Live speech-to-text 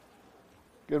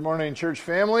Good morning, church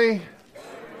family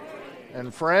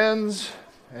and friends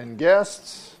and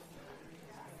guests.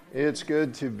 It's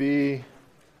good to be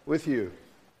with you.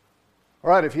 All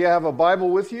right, if you have a Bible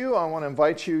with you, I want to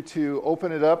invite you to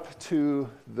open it up to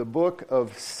the book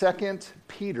of 2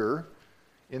 Peter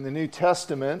in the New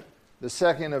Testament, the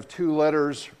second of two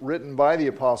letters written by the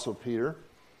Apostle Peter.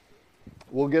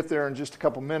 We'll get there in just a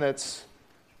couple minutes.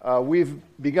 We've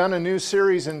begun a new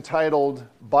series entitled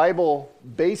Bible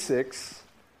Basics,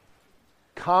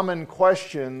 Common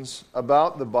Questions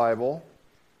About the Bible.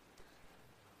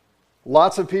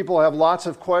 Lots of people have lots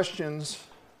of questions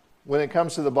when it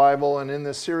comes to the Bible, and in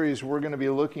this series we're going to be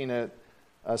looking at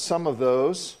some of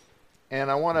those. And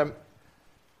I want to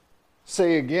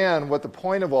say again what the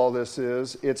point of all this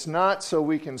is. It's not so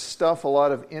we can stuff a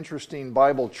lot of interesting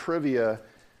Bible trivia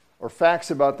or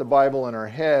facts about the Bible in our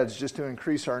heads just to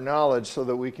increase our knowledge so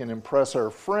that we can impress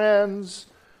our friends,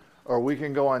 or we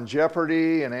can go on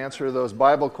Jeopardy and answer those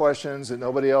Bible questions that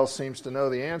nobody else seems to know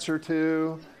the answer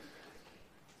to.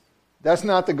 That's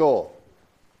not the goal.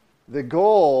 The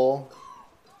goal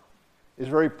is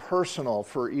very personal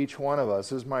for each one of us.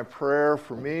 This is my prayer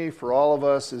for me, for all of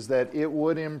us, is that it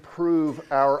would improve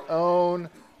our own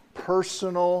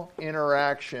personal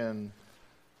interaction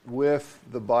with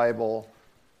the Bible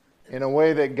in a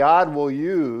way that God will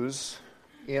use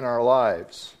in our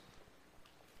lives.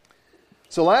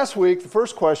 So last week, the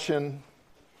first question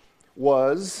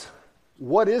was,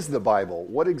 what is the Bible?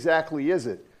 What exactly is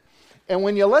it? And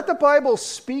when you let the Bible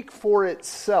speak for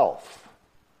itself,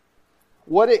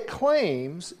 what it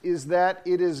claims is that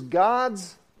it is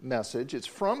God's message, it's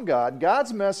from God,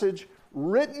 God's message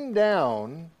written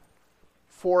down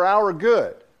for our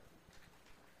good.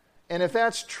 And if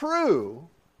that's true,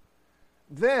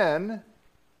 then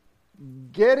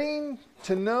getting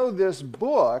to know this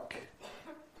book,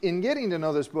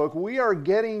 we are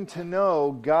getting to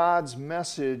know God's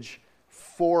message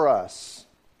for us,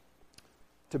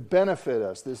 to benefit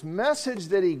us. This message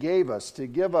that He gave us to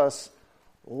give us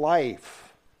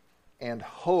life and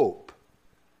hope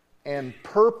and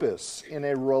purpose in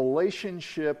a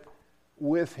relationship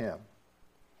with Him.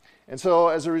 And so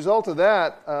as a result of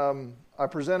that, I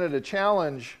presented a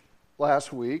challenge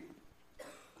last week.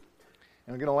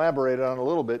 And I'm going to elaborate on it a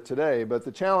little bit today, but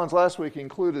the challenge last week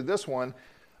included this one.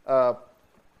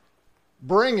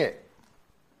 Bring it.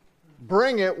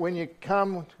 Bring it when you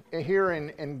come here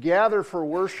and gather for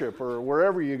worship, or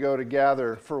wherever you go to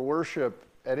gather for worship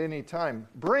at any time.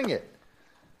 Bring it.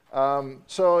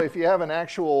 So if you have an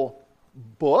actual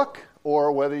book,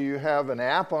 or whether you have an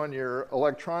app on your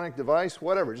electronic device,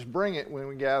 whatever, just bring it when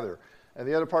we gather. And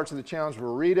the other parts of the challenge,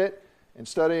 we'll read it and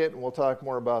study it, and we'll talk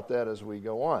more about that as we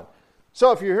go on.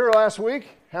 So if you were here last week,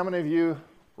 how many of you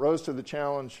rose to the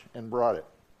challenge and brought it?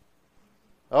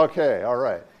 Okay, all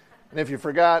right. And if you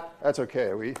forgot, that's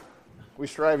okay. We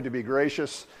strive to be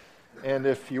gracious. And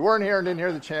if you weren't here and didn't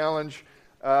hear the challenge,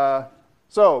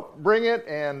 so bring it.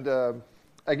 And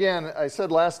again, I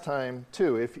said last time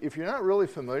too, if you're not really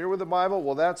familiar with the Bible,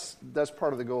 well, that's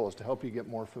part of the goal, is to help you get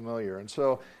more familiar. And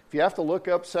so if you have to look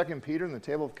up 2 Peter in the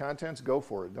table of contents, go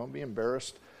for it. Don't be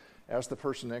embarrassed. Ask the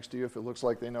person next to you if it looks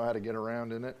like they know how to get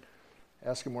around in it.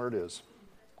 Ask them where it is.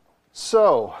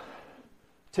 So,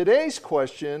 today's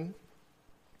question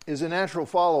is a natural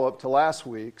follow-up to last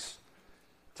week's.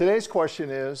 Today's question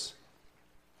is,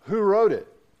 who wrote it?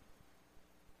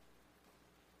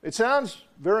 It sounds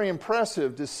very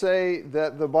impressive to say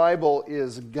that the Bible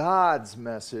is God's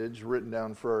message written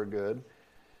down for our good.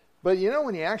 But you know,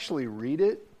 when you actually read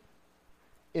it,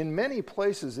 in many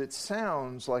places it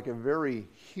sounds like a very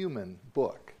human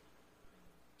book.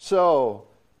 So,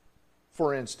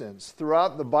 for instance,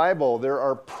 throughout the Bible there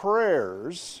are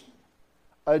prayers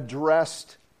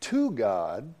addressed to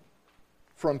God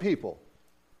from people,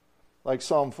 like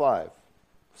Psalm 5.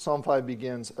 Psalm 5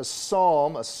 begins, a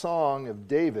psalm, a song of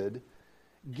David.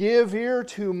 Give ear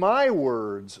to my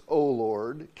words, O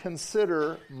Lord,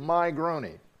 consider my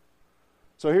groaning.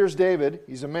 So here's David,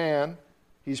 he's a man,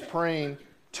 he's praying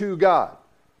to God.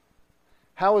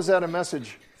 How is that a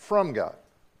message from God?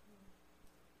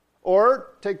 Or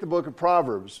take the book of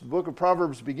Proverbs. The book of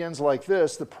Proverbs begins like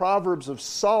this, the Proverbs of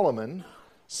Solomon,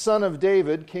 son of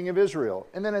David, king of Israel.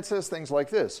 And then it says things like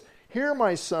this, hear,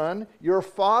 my son, your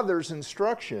father's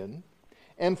instruction,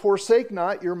 and forsake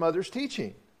not your mother's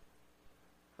teaching.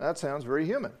 That sounds very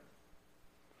human.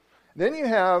 Then you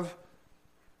have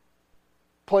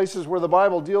places where the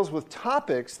Bible deals with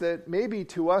topics that maybe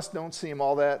to us don't seem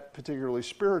all that particularly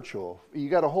spiritual. You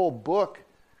got a whole book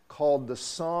called the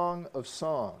Song of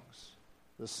Songs,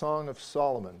 the Song of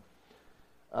Solomon.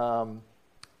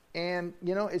 And,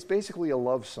 you know, it's basically a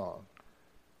love song.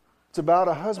 It's about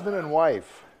a husband and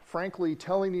wife, frankly,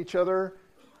 telling each other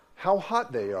how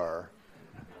hot they are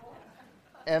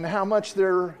and how much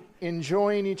they're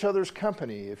enjoying each other's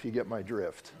company, if you get my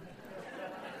drift.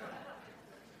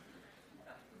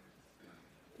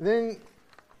 Then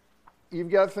you've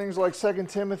got things like 2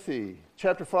 Timothy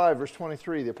chapter 5, verse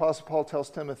 23. The Apostle Paul tells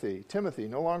Timothy, Timothy,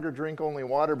 no longer drink only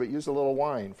water, but use a little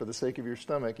wine for the sake of your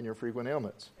stomach and your frequent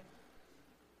ailments.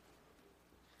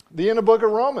 In the book of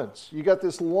Romans, you got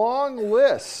this long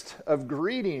list of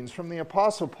greetings from the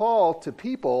Apostle Paul to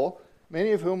people,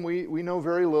 many of whom we know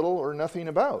very little or nothing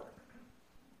about.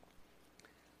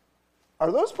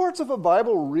 Are those parts of the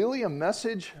Bible really a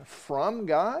message from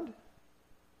God?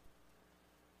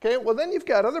 Okay, well then you've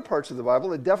got other parts of the Bible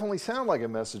that definitely sound like a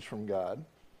message from God.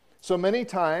 So many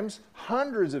times,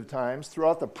 hundreds of times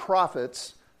throughout the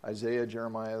prophets, Isaiah,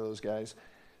 Jeremiah, those guys,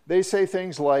 they say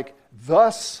things like,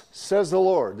 thus says the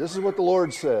Lord. This is what the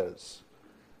Lord says.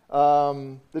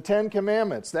 The Ten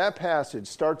Commandments, that passage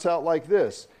starts out like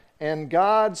this. And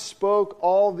God spoke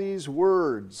all these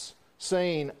words,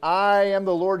 saying, I am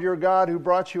the Lord your God who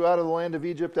brought you out of the land of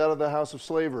Egypt, out of the house of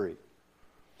slavery.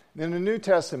 In the New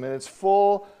Testament, it's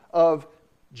full of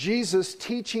Jesus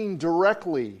teaching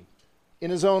directly in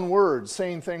his own words,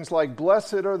 saying things like,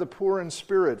 blessed are the poor in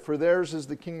spirit, for theirs is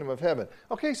the kingdom of heaven.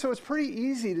 Okay, so it's pretty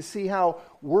easy to see how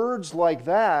words like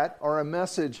that are a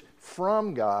message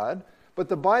from God, but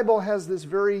the Bible has this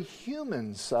very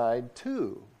human side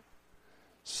too.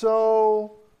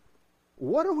 So,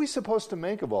 what are we supposed to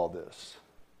make of all this?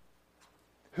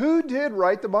 Who did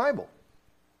write the Bible?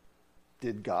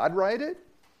 Did God write it?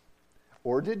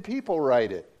 Or did people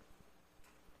write it?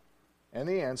 And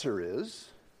the answer is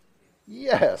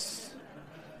yes.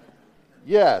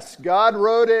 Yes, God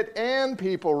wrote it and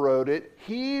people wrote it.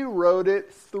 He wrote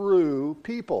it through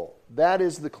people. That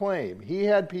is the claim. He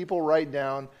had people write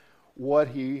down what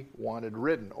he wanted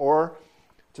written. Or,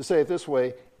 to say it this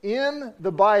way, in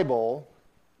the Bible,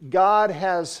 God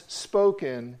has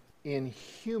spoken in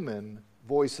human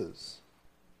voices.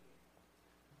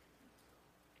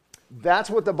 That's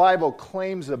what the Bible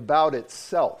claims about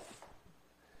itself.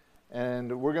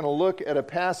 And we're going to look at a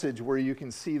passage where you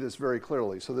can see this very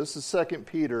clearly. So this is 2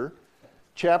 Peter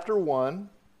chapter 1.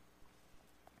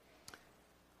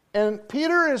 And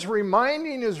Peter is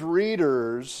reminding his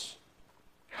readers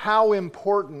how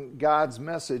important God's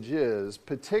message is,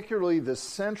 particularly the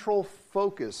central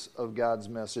focus of God's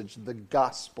message, the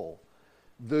gospel,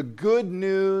 the good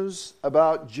news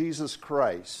about Jesus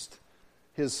Christ,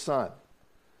 his Son.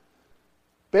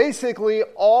 Basically,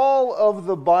 all of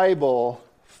the Bible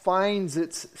finds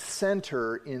its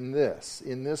center in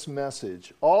this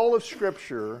message. All of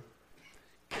Scripture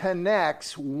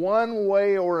connects one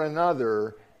way or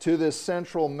another to this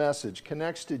central message,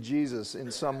 connects to Jesus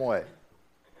in some way.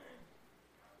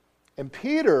 And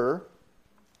Peter,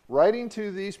 writing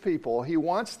to these people, he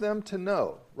wants them to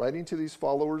know, writing to these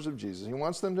followers of Jesus, he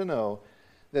wants them to know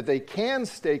that they can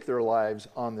stake their lives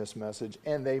on this message,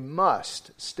 and they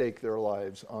must stake their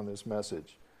lives on this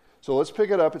message. So let's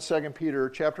pick it up at 2 Peter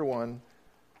chapter 1,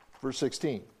 verse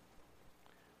 16.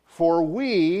 For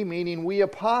we, meaning we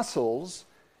apostles,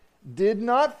 did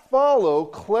not follow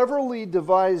cleverly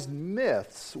devised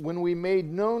myths when we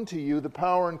made known to you the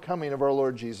power and coming of our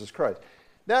Lord Jesus Christ.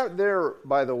 That there,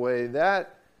 by the way,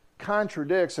 that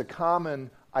contradicts a common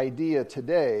idea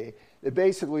today that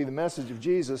basically the message of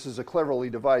Jesus is a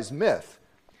cleverly devised myth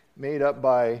made up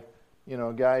by,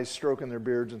 guys stroking their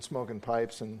beards and smoking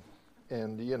pipes and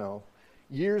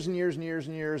years and years and years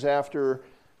and years after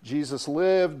Jesus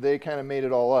lived, they kind of made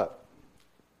it all up.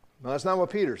 No, that's not what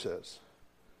Peter says.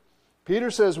 Peter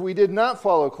says we did not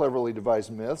follow cleverly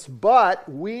devised myths, but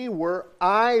we were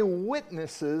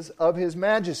eyewitnesses of his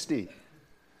majesty.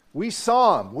 We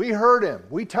saw him, we heard him,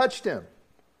 we touched him.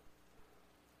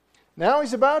 Now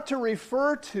he's about to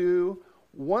refer to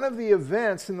one of the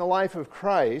events in the life of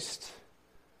Christ.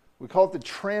 We call it the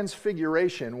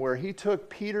Transfiguration, where he took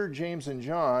Peter, James, and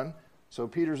John, so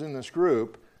Peter's in this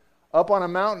group, up on a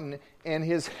mountain, and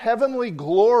his heavenly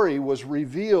glory was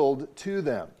revealed to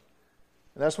them.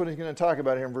 And that's what he's going to talk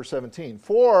about here in verse 17.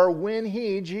 For when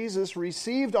he, Jesus,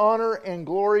 received honor and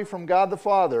glory from God the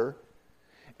Father,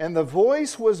 and the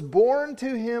voice was borne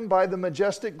to him by the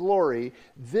majestic glory,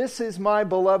 this is my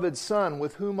beloved Son,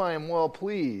 with whom I am well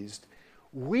pleased.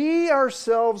 We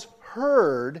ourselves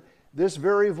heard this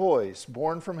very voice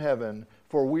born from heaven,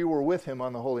 for we were with him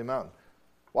on the holy mountain.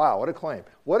 Wow, what a claim.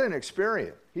 What an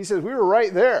experience. He says, we were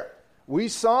right there. We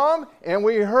saw him and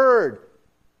we heard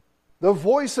the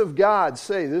voice of God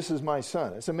say, this is my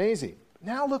Son. It's amazing.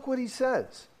 Now look what he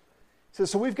says. He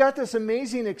says, so we've got this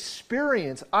amazing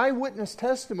experience, eyewitness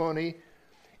testimony,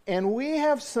 And we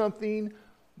have something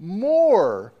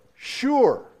more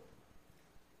sure.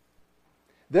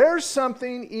 There's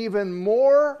something even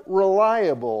more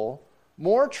reliable,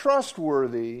 more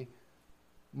trustworthy,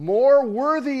 more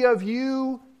worthy of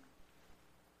you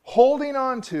holding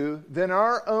on to than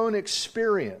our own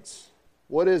experience.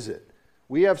 What is it?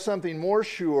 We have something more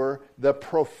sure, the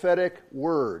prophetic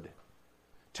word,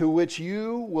 to which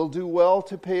you will do well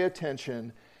to pay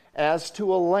attention as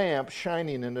to a lamp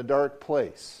shining in a dark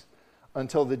place,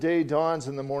 until the day dawns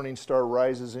and the morning star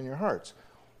rises in your hearts.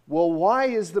 Well, why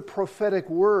is the prophetic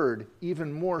word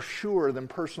even more sure than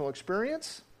personal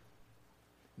experience?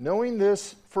 Knowing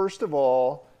this, first of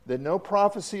all, that no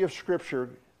prophecy of Scripture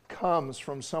comes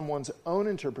from someone's own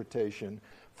interpretation,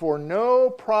 for no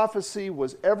prophecy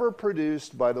was ever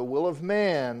produced by the will of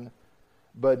man,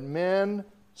 but men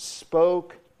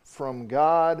spoke from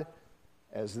God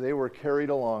as they were carried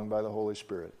along by the Holy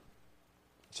Spirit.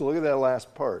 So look at that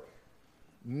last part.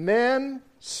 Men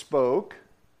spoke,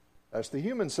 that's the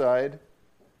human side,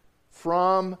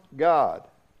 from God.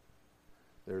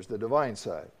 There's the divine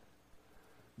side.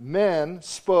 Men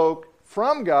spoke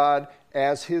from God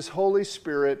as His Holy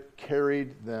Spirit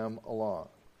carried them along.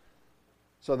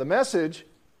 So the message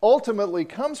ultimately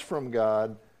comes from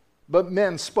God, but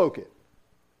men spoke it.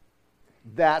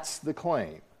 That's the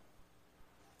claim.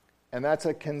 And that's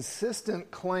a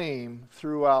consistent claim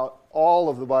throughout all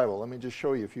of the Bible. Let me just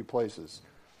show you a few places.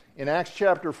 In Acts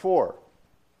chapter 4,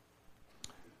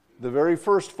 the very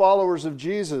first followers of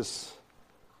Jesus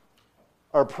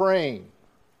are praying,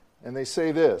 and they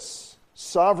say this: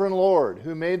 Sovereign Lord,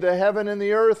 who made the heaven and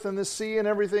the earth and the sea and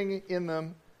everything in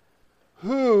them,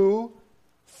 who,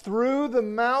 through the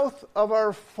mouth of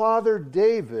our father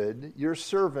David, your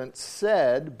servant,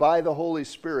 said by the Holy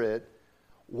Spirit,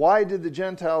 why did the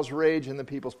Gentiles rage and the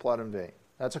peoples plot in vain?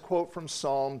 That's a quote from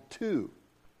Psalm 2.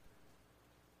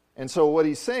 And so what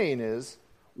he's saying is,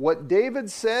 what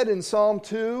David said in Psalm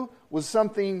 2 was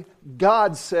something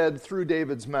God said through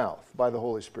David's mouth by the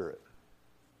Holy Spirit.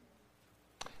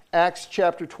 Acts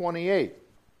chapter 28.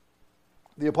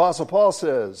 The Apostle Paul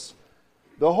says,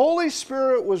 the Holy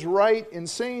Spirit was right in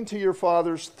saying to your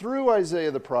fathers through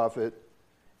Isaiah the prophet,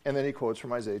 and then he quotes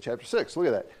from Isaiah chapter 6. Look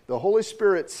at that. The Holy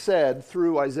Spirit said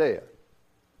through Isaiah.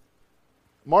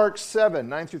 Mark 7,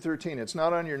 9 through 13. It's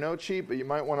not on your note sheet, but you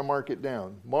might want to mark it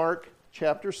down. Mark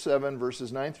chapter 7,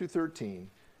 verses 9 through 13.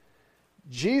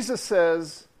 Jesus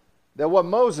says that what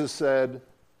Moses said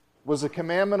was a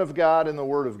commandment of God and the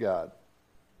Word of God.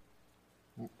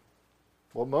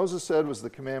 What Moses said was the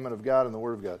commandment of God and the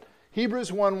Word of God.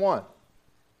 Hebrews 1:1.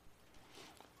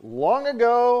 Long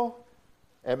ago,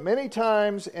 at many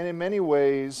times and in many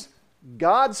ways,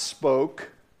 God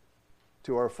spoke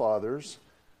to our fathers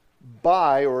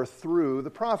by or through the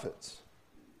prophets.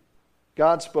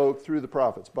 God spoke through the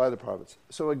prophets, by the prophets.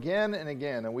 So again and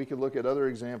again, and we could look at other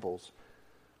examples,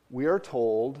 we are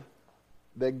told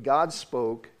that God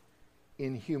spoke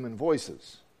in human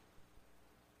voices.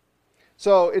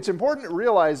 So it's important to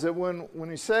realize that when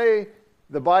we say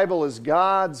the Bible is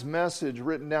God's message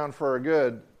written down for our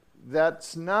good,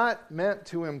 that's not meant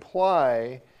to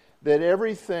imply that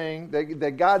everything,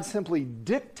 that God simply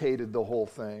dictated the whole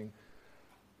thing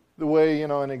the way,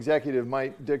 an executive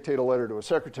might dictate a letter to a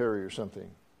secretary or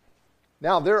something.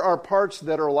 Now, there are parts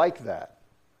that are like that,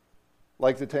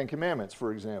 like the Ten Commandments,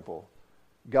 for example.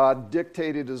 God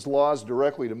dictated His laws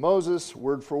directly to Moses,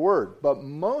 word for word. But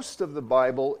most of the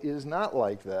Bible is not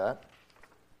like that.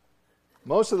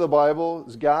 Most of the Bible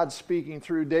is God speaking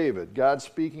through David, God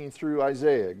speaking through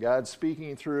Isaiah, God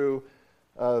speaking through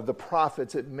the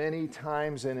prophets at many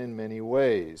times and in many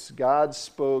ways. God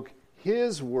spoke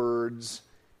His words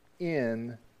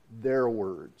in their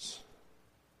words.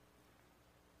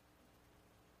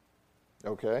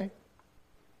 Okay?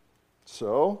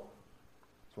 So,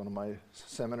 as one of my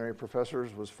seminary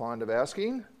professors was fond of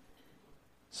asking,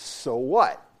 so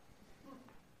what?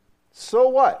 So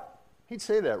what? He'd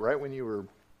say that, right, when you were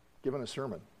giving a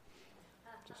sermon.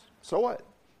 Just, so what?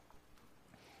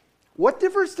 What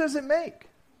difference does it make?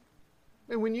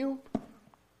 I mean, when you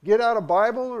get out a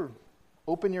Bible or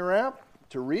open your app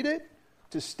to read it,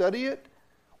 to study it,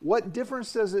 what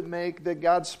difference does it make that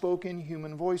God spoke in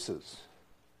human voices?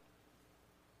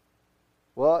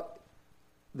 Well,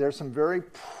 there's some very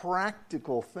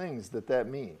practical things that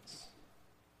means,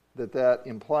 that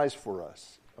implies for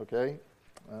us, okay?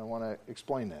 I want to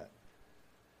explain that.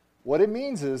 What it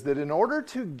means is that in order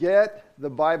to get the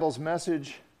Bible's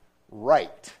message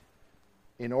right,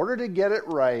 in order to get it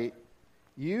right,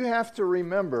 you have to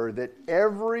remember that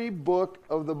every book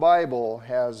of the Bible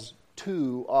has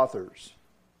two authors.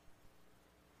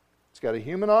 It's got a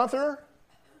human author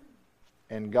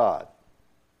and God.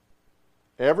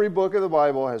 Every book of the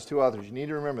Bible has two authors. You need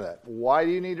to remember that. Why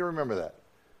do you need to remember that?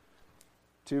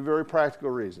 Two very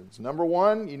practical reasons. Number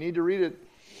one, you need to read it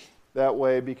that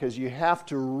way because you have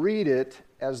to read it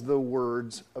as the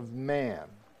words of man.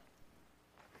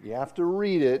 You have to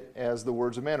read it as the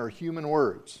words of man, or human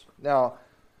words. Now,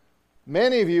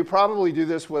 many of you probably do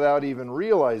this without even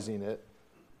realizing it,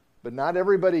 but not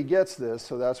everybody gets this,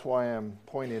 so that's why I'm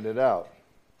pointing it out.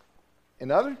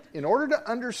 In order to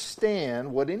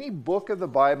understand what any book of the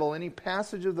Bible, any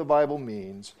passage of the Bible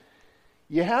means,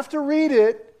 you have to read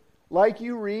it like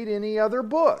you read any other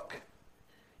book.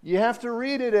 You have to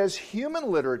read it as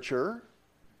human literature,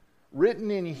 written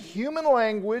in human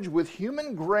language with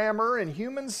human grammar and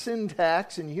human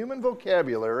syntax and human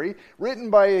vocabulary, written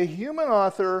by a human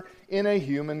author in a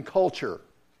human culture.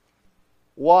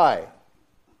 Why?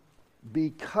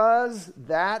 Because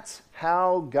that's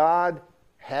how God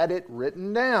had it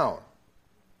written down.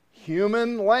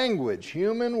 Human language,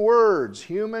 human words,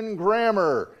 human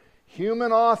grammar,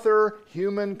 human author,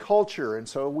 human culture. And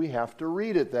so we have to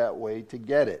read it that way to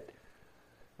get it.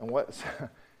 And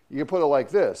you can put it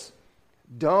like this.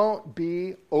 Don't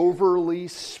be overly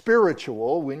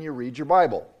spiritual when you read your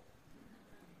Bible.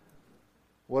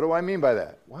 What do I mean by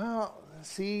that? Well,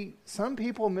 see, some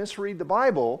people misread the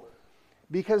Bible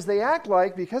because they act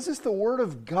like, because it's the Word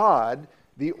of God,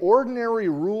 the ordinary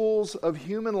rules of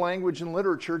human language and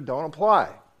literature don't apply.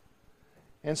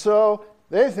 And so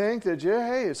they think that, yeah,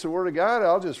 hey, it's the Word of God,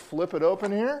 I'll just flip it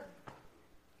open here.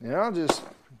 I'll just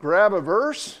grab a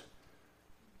verse,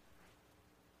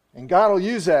 and God will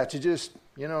use that to just,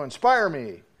 inspire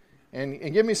me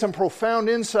and give me some profound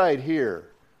insight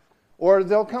here. Or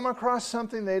they'll come across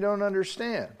something they don't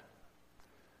understand.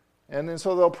 And then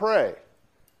so they'll pray.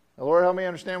 Lord, help me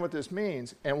understand what this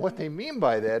means. And what they mean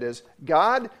by that is,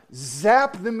 God,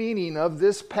 zap the meaning of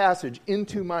this passage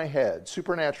into my head.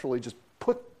 Supernaturally, just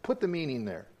put the meaning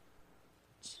there.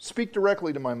 Speak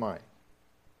directly to my mind.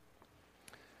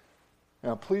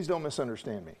 Now, please don't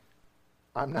misunderstand me.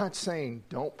 I'm not saying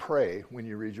don't pray when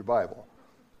you read your Bible.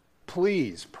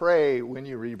 Please pray when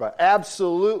you read your Bible.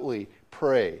 Absolutely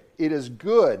pray. It is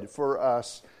good for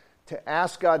us to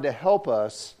ask God to help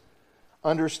us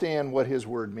understand what His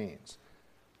Word means.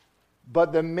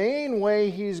 But the main way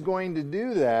He's going to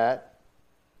do that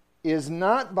is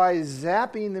not by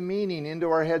zapping the meaning into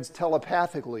our heads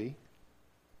telepathically.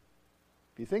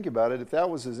 If you think about it, if that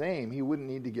was His aim, He wouldn't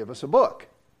need to give us a book.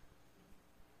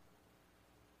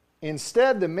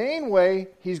 Instead, the main way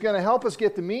He's going to help us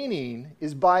get the meaning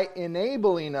is by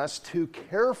enabling us to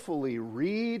carefully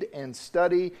read and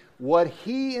study what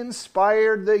He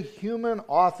inspired the human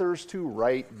authors to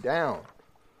write down.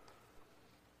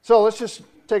 So let's just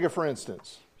take it for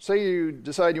instance. Say you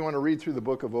decide you want to read through the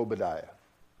book of Obadiah.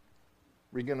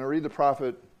 We're going to read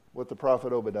what the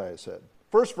prophet Obadiah said.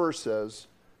 First verse says,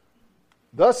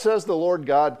 "Thus says the Lord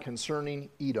God concerning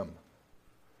Edom."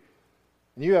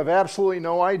 And you have absolutely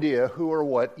no idea who or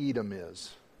what Edom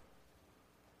is.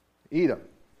 Edom.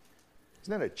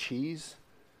 Isn't that a cheese?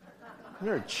 Isn't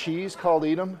there a cheese called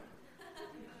Edom?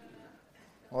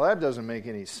 Well, that doesn't make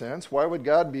any sense. Why would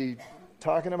God be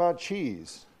talking about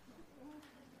cheese?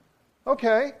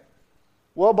 Okay.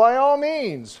 Well, by all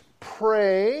means,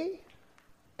 pray.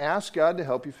 Ask God to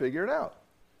help you figure it out.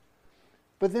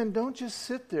 But then don't just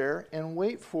sit there and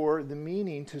wait for the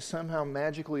meaning to somehow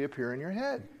magically appear in your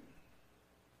head.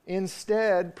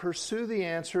 Instead, pursue the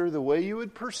answer the way you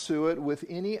would pursue it with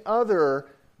any other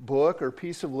book or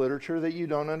piece of literature that you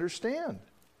don't understand.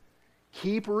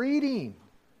 Keep reading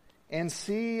and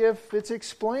see if it's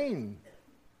explained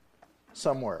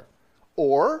somewhere.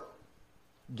 Or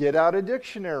get out a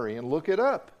dictionary and look it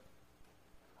up.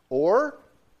 Or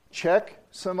check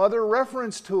some other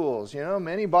reference tools.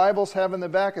 Many Bibles have in the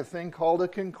back a thing called a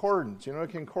concordance. You know what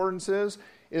a concordance is?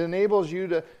 It enables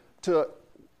you to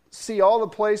see all the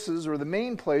places or the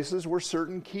main places where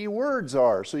certain key words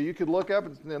are. So you could look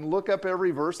up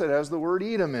every verse that has the word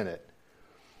Edom in it.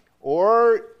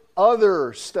 Or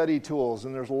other study tools,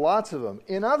 and there's lots of them.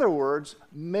 In other words,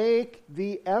 make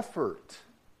the effort.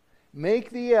 Make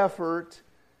the effort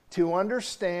to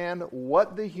understand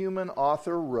what the human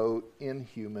author wrote in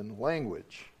human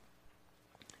language.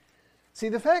 See,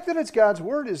 the fact that it's God's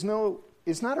Word is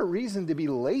not a reason to be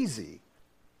lazy.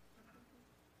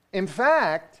 In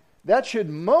fact, that should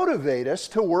motivate us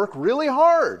to work really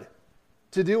hard,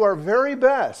 to do our very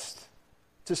best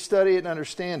to study it and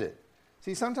understand it.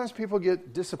 See, sometimes people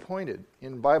get disappointed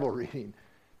in Bible reading.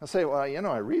 They'll say, well,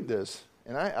 I read this,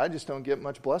 and I just don't get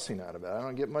much blessing out of it. I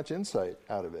don't get much insight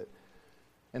out of it.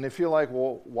 And they feel like,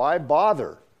 well, why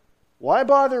bother? Why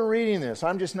bother reading this?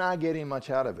 I'm just not getting much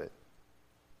out of it.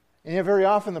 And yet very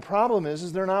often the problem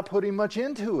is they're not putting much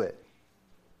into it.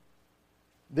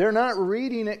 They're not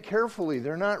reading it carefully.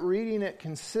 They're not reading it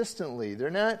consistently. They're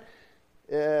not,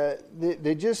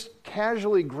 they just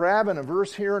casually grabbing a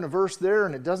verse here and a verse there,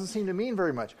 and it doesn't seem to mean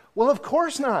very much. Well, of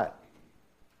course not.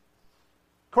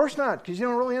 Of course not, because you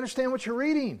don't really understand what you're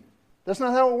reading. That's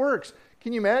not how it works.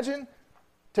 Can you imagine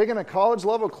taking a college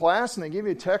level class and they give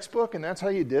you a textbook and that's how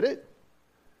you did it?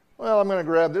 Well, I'm going to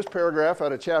grab this paragraph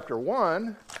out of chapter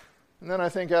 1, and then I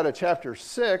think out of chapter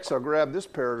 6, I'll grab this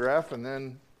paragraph, and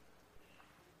then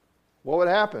what would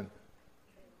happen?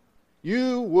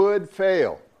 You would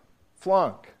fail.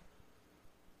 Flunk.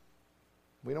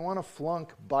 We don't want to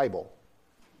flunk Bible.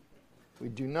 We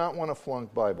do not want to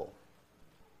flunk Bible.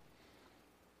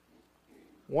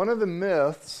 One of the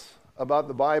myths about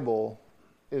the Bible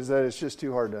is that it's just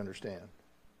too hard to understand.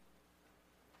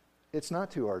 It's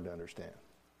not too hard to understand.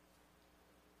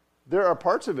 There are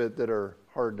parts of it that are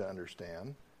hard to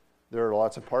understand. There are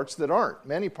lots of parts that aren't.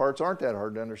 Many parts aren't that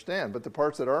hard to understand, but the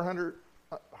parts that are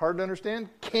hard to understand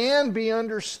can be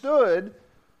understood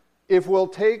if we'll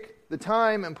take the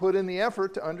time and put in the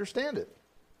effort to understand it.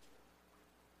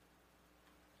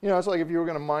 You know, it's like if you were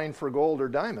going to mine for gold or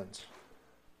diamonds.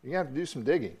 You're going to have to do some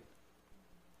digging.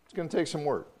 It's going to take some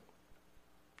work.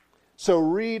 So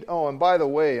read, and by the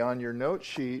way, on your note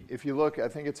sheet, if you look, I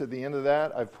think it's at the end of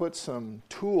that, I've put some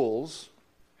tools.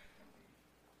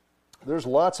 There's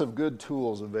lots of good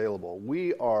tools available.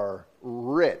 We are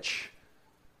rich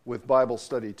with Bible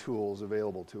study tools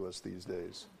available to us these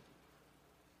days.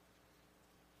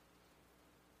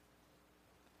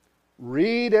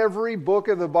 Read every book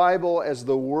of the Bible as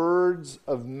the words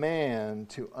of man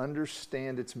to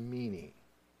understand its meaning.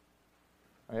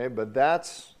 Okay, but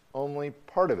that's only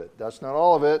part of it. That's not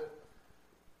all of it.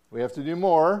 We have to do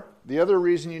more. The other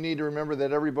reason you need to remember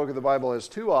that every book of the Bible has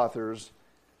two authors,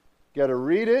 you got to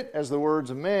read it as the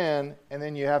words of man, and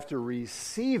then you have to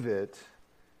receive it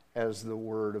as the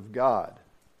Word of God.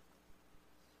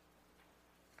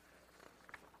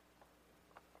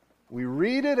 We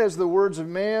read it as the words of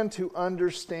man to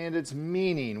understand its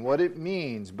meaning, what it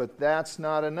means, but that's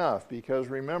not enough, because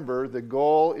remember, the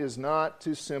goal is not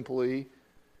to simply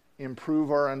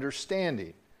improve our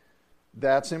understanding.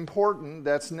 That's important,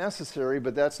 that's necessary,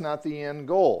 but that's not the end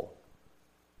goal.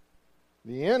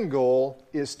 The end goal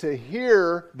is to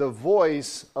hear the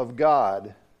voice of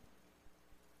God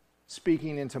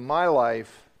speaking into my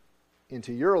life,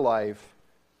 into your life,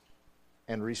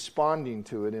 and responding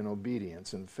to it in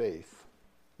obedience and faith.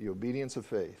 The obedience of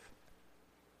faith.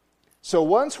 So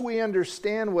once we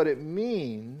understand what it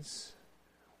means,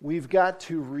 we've got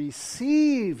to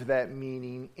receive that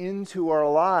meaning into our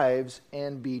lives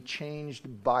and be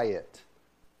changed by it.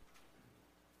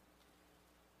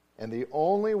 And the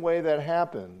only way that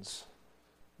happens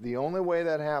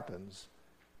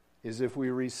is if we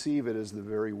receive it as the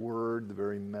very word, the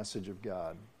very message of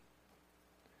God.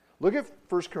 Look at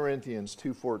 1 Corinthians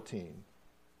 2:14.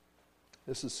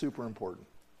 This is super important.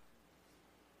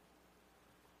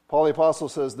 Paul the Apostle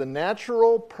says, the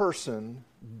natural person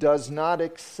does not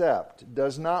accept,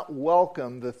 does not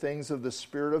welcome the things of the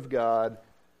Spirit of God,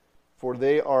 for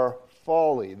they are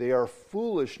folly, they are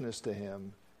foolishness to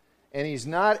him, and he's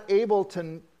not able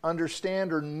to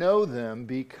understand or know them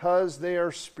because they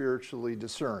are spiritually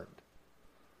discerned.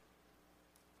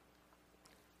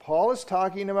 Paul is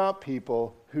talking about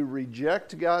people who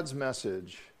reject God's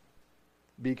message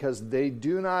because they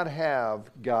do not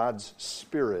have God's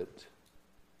Spirit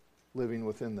living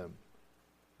within them.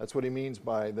 That's what he means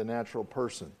by the natural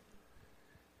person.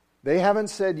 They haven't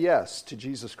said yes to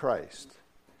Jesus Christ.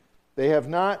 They have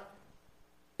not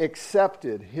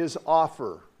accepted his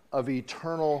offer of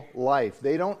eternal life.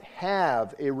 They don't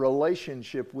have a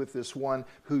relationship with this one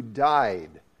who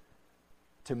died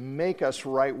to make us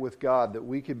right with God, that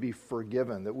we could be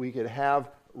forgiven, that we could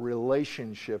have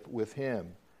relationship with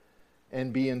him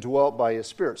and be indwelt by his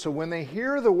Spirit. So when they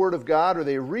hear the Word of God or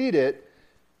they read it,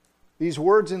 these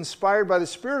words inspired by the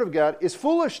Spirit of God is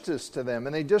foolishness to them,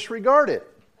 and they disregard it.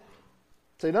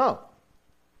 Say, no,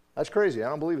 that's crazy. I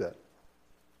don't believe that.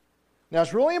 Now,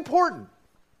 it's really important.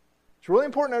 It's really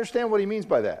important to understand what he means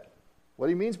by that. What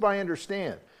he means by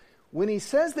understand. When he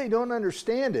says they don't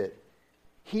understand it,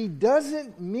 he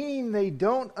doesn't mean they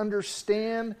don't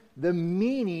understand the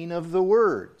meaning of the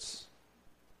words.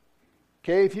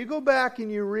 Okay, if you go back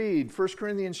and you read 1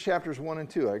 Corinthians chapters 1 and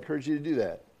 2, I encourage you to do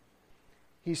that.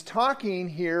 He's talking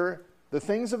here, the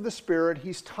things of the Spirit,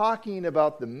 he's talking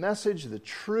about the message, the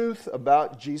truth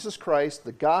about Jesus Christ,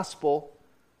 the gospel.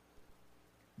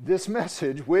 This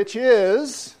message, which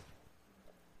is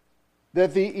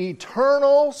that the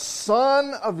eternal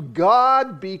Son of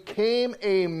God became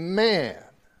a man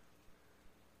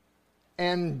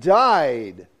and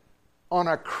died on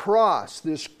a cross,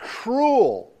 this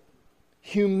cruel,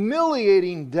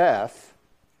 humiliating death,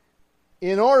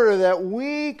 in order that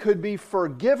we could be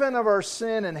forgiven of our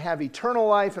sin and have eternal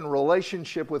life and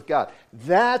relationship with God.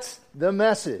 That's the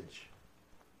message.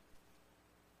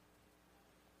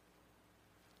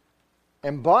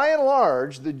 And by and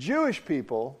large, the Jewish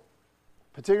people,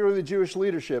 particularly the Jewish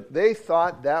leadership, they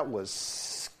thought that was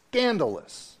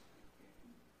scandalous.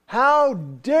 How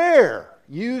dare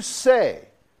you say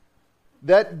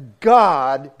that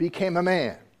God became a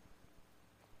man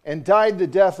and died the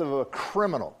death of a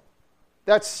criminal?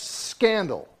 That's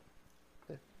scandal.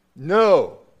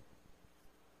 No.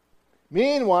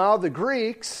 Meanwhile, the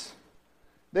Greeks,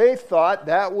 they thought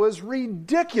that was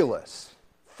ridiculous,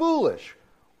 foolish.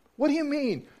 What do you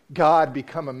mean, God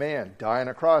become a man, die on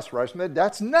a cross, rise from the dead?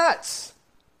 That's nuts.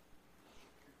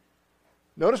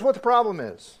 Notice what the problem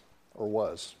is, or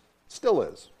was, still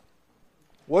is.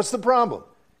 What's the problem?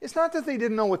 It's not that they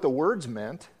didn't know what the words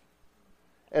meant.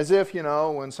 As if,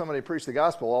 when somebody preached the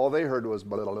gospel, all they heard was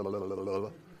blah, blah, blah, blah, blah, blah,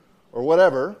 or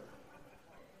whatever.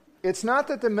 It's not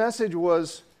that the message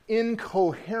was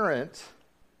incoherent.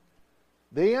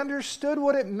 They understood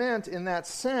what it meant in that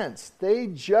sense. They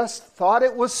just thought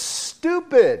it was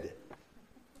stupid.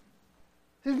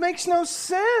 It makes no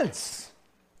sense.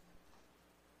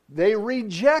 They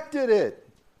rejected it.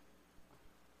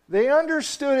 They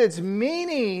understood its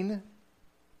meaning.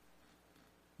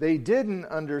 They didn't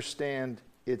understand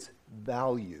its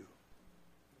value.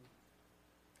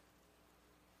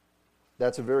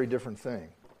 That's a very different thing.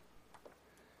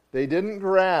 They didn't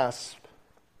grasp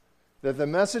that the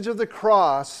message of the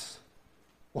cross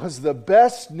was the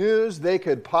best news they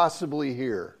could possibly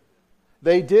hear.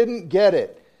 They didn't get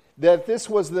it, that this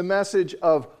was the message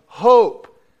of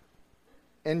hope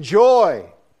and joy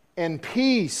and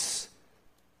peace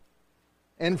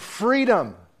and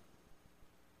freedom.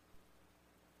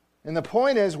 And the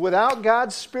point is, without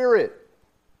God's Spirit,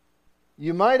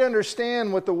 you might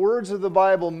understand what the words of the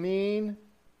Bible mean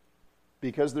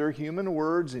because they're human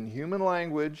words in human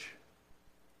language.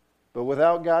 But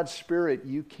without God's Spirit,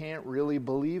 you can't really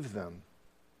believe them.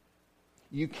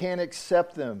 You can't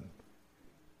accept them,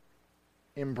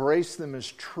 embrace them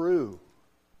as true.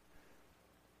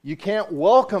 You can't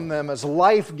welcome them as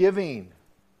life-giving,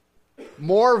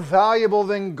 more valuable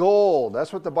than gold.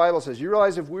 That's what the Bible says. You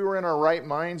realize if we were in our right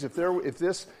minds, if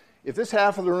this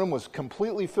half of the room was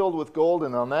completely filled with gold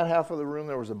and on that half of the room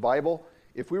there was a Bible,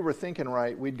 if we were thinking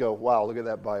right, we'd go, wow, look at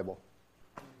that Bible.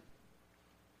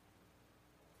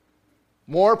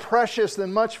 More precious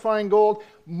than much fine gold,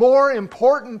 more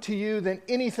important to you than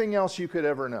anything else you could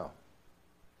ever know.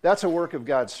 That's a work of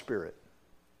God's Spirit.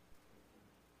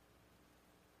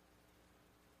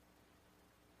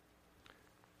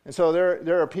 And so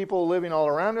there are people living all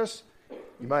around us,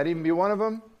 you might even be one of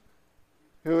them,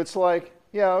 who it's like,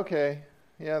 yeah, okay,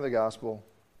 yeah, the gospel.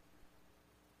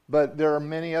 But there are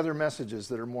many other messages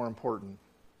that are more important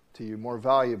to you, more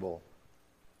valuable,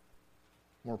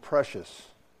 more precious,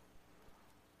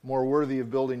 more worthy of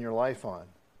building your life on.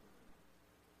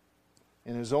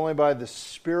 And it is only by the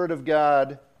Spirit of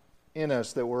God in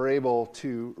us that we're able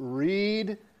to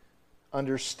read,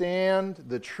 understand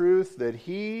the truth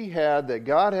that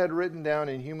God had written down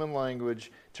in human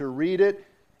language, to read it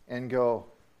and go,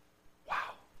 wow,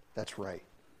 that's right.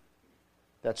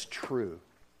 That's true.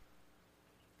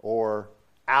 Or,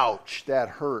 ouch, that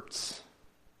hurts.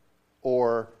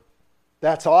 Or,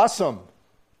 that's awesome.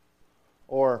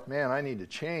 Or, man, I need to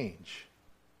change.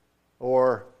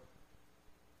 Or,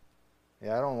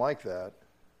 yeah, I don't like that,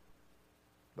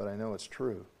 but I know it's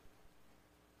true.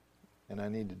 And I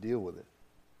need to deal with it.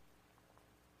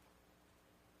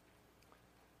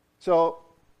 So,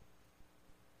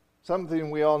 something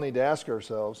we all need to ask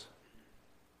ourselves,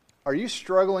 are you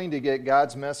struggling to get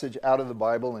God's message out of the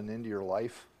Bible and into your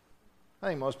life? I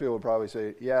think most people would probably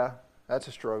say, yeah, that's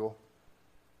a struggle.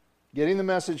 Getting the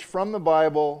message from the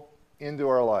Bible into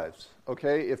our lives.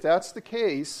 Okay, if that's the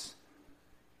case,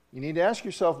 you need to ask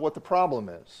yourself what the problem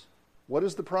is. What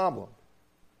is the problem?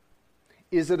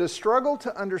 Is it a struggle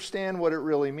to understand what it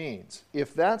really means?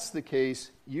 If that's the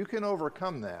case, you can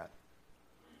overcome that.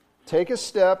 Take a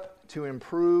step to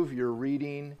improve your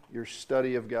reading, your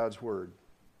study of God's Word.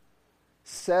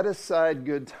 Set aside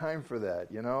good time for that.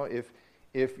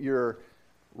 If you're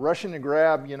rushing to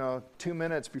grab, 2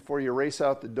 minutes before you race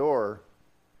out the door,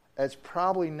 that's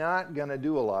probably not going to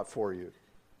do a lot for you.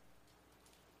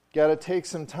 Got to take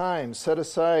some time, set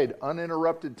aside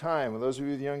uninterrupted time. With those of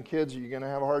you with young kids, you're going to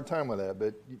have a hard time with that,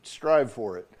 but strive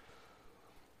for it.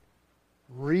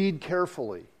 Read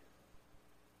carefully.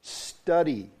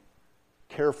 Study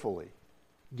carefully.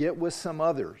 Get with some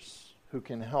others who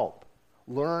can help.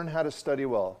 Learn how to study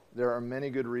well. There are many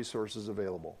good resources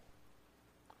available.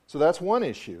 So that's one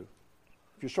issue.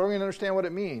 If you're struggling to understand what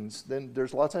it means, then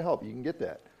there's lots of help. You can get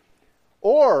that.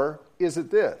 Or is it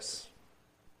this?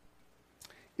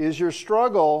 Is your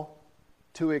struggle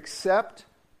to accept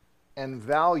and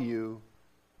value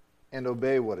and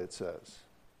obey what it says?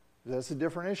 That's a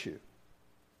different issue.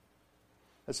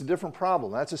 That's a different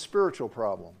problem. That's a spiritual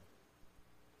problem.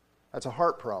 That's a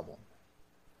heart problem.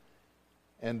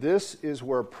 And this is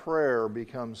where prayer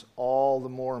becomes all the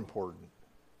more important.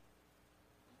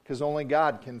 Because only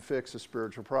God can fix a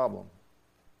spiritual problem.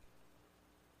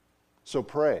 So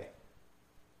pray.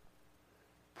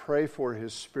 Pray for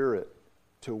His Spirit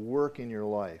to work in your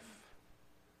life,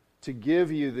 to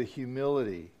give you the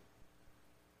humility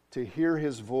to hear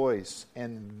His voice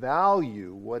and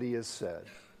value what He has said,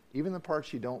 even the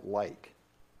parts you don't like.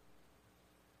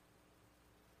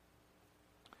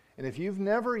 And if you've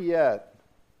never yet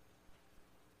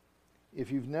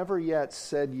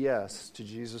said yes to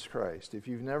Jesus Christ, if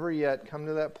you've never yet come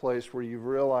to that place where you've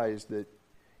realized that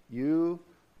you,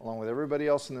 along with everybody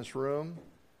else in this room,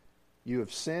 you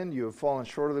have sinned, you have fallen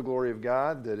short of the glory of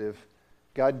God, that if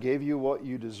God gave you what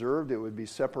you deserved, it would be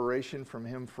separation from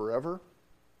Him forever.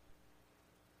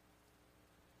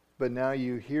 But now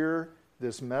you hear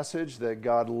this message that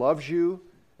God loves you,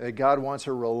 that God wants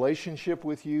a relationship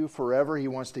with you forever. He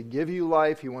wants to give you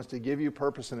life. He wants to give you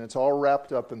purpose, and it's all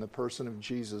wrapped up in the person of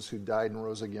Jesus who died and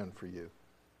rose again for you.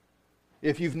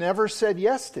 If you've never said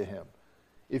yes to Him,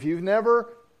 if you've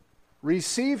never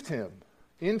received Him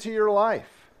into your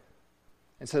life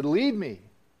and said, lead me,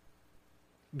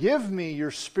 give me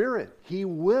your Spirit, He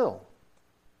will.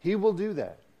 He will do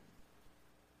that.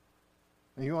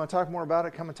 And you want to talk more about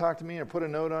it, come and talk to me, or put a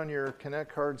note on your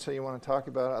Connect card and say you want to talk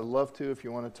about it. I'd love to if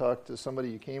you want to talk to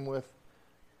somebody you came with.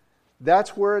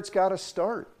 That's where it's got to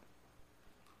start.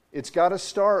 It's got to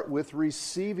start with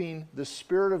receiving the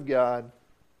Spirit of God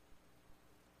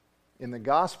in the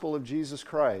gospel of Jesus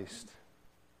Christ.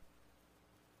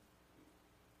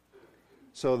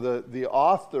 So the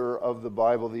author of the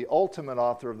Bible, the ultimate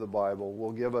author of the Bible,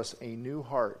 will give us a new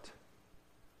heart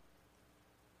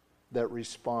that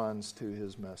responds to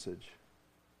His message.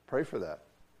 Pray for that.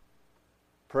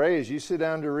 Pray as you sit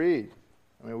down to read.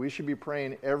 I mean, we should be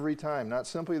praying every time, not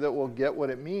simply that we'll get what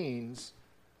it means,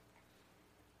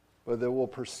 but that we'll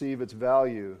perceive its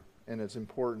value and its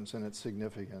importance and its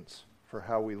significance for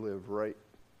how we live right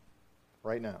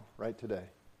now, right today.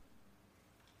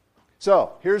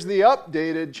 So, here's the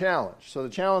updated challenge. So the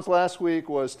challenge last week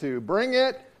was to bring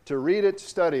it, to read it, to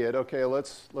study it. Okay,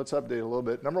 let's update it a little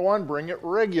bit. Number 1, bring it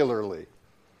regularly.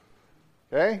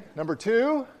 Okay? Number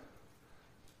 2,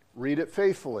 read it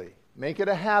faithfully. Make it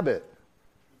a habit.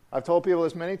 I've told people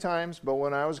this many times, but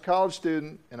when I was a college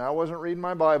student and I wasn't reading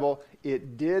my Bible,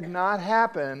 it did not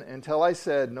happen until I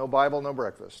said, no Bible, no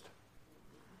breakfast.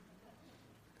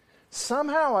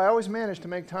 Somehow I always managed to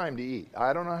make time to eat.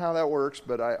 I don't know how that works,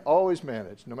 but I always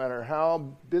managed. No matter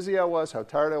how busy I was, how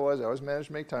tired I was, I always managed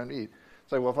to make time to eat.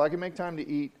 It's like, well, if I can make time to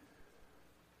eat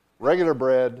regular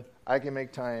bread, I can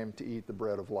make time to eat the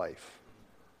bread of life.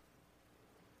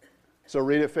 So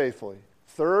read it faithfully.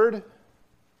 3rd,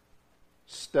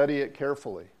 study it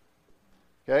carefully.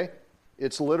 Okay?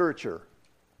 It's literature.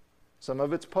 Some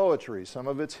of it's poetry, some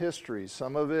of it's history,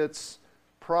 some of it's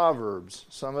proverbs,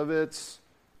 some of it's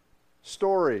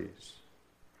stories.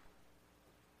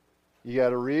 You got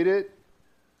to read it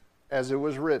as it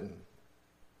was written.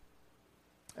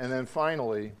 And then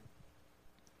finally,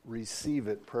 receive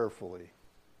it prayerfully.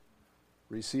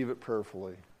 Receive it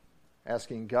prayerfully.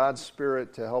 Asking God's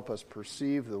Spirit to help us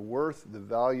perceive the worth, the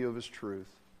value of His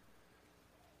truth.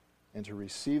 And to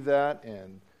receive that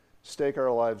and stake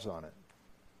our lives on it.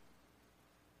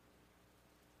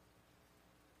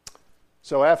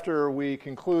 So after we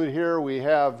conclude here, we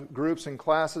have groups and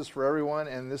classes for everyone,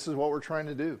 and this is what we're trying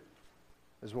to do.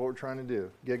 This is what we're trying to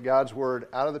do. Get God's Word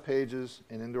out of the pages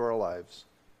and into our lives.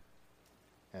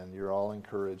 And you're all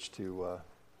encouraged to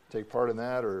take part in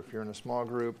that, or if you're in a small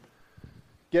group,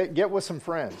 get with some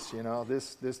friends. You know,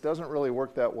 this doesn't really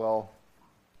work that well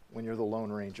when you're the Lone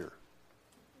Ranger.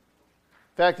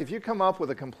 In fact, if you come up with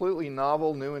a completely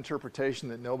novel, new interpretation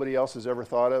that nobody else has ever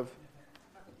thought of,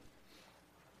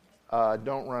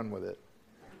 don't run with it.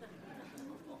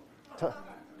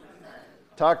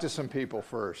 Talk to some people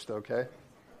first, okay?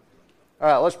 All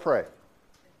right, let's pray.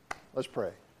 Let's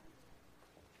pray.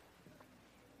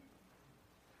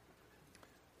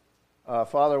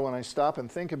 Father, when I stop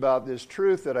and think about this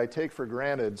truth that I take for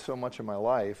granted so much of my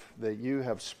life, that you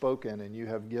have spoken and you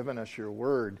have given us your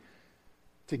word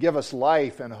to give us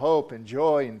life and hope and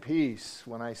joy and peace,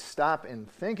 when I stop and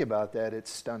think about that,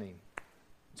 it's stunning.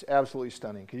 It's absolutely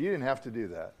stunning, because you didn't have to do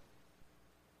that,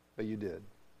 but you did.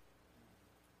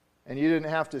 And you didn't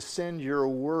have to send your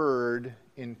word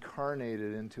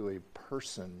incarnated into a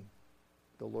person,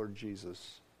 the Lord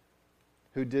Jesus,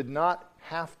 who did not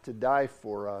have to die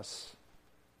for us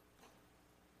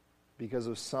because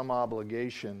of some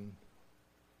obligation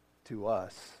to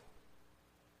us,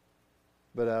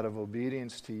 but out of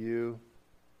obedience to you,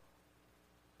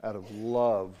 out of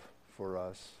love for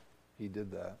us, he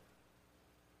did that.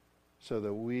 So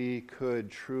that we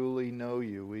could truly know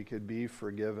you, we could be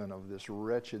forgiven of this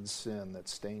wretched sin that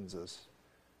stains us.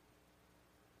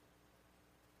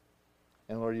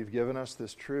 And Lord, you've given us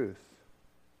this truth,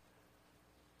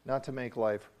 not to make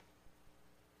life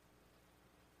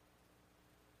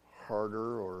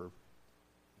harder or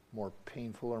more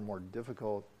painful or more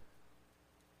difficult,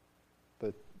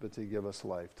 but to give us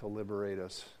life, to liberate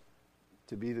us,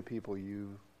 to be the people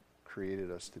you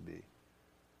created us to be.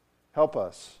 Help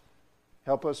us.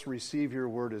 Help us receive your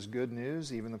word as good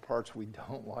news, even the parts we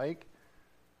don't like,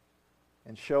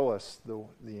 and show us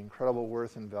the incredible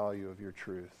worth and value of your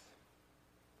truth.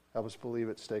 Help us believe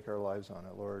it, stake our lives on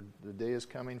it, Lord. The day is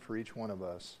coming for each one of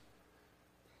us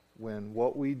when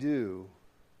what we do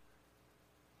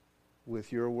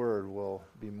with your word will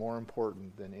be more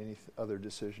important than any other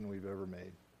decision we've ever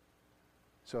made.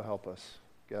 So help us.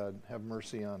 God, have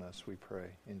mercy on us, we pray.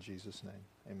 In Jesus' name,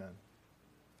 amen.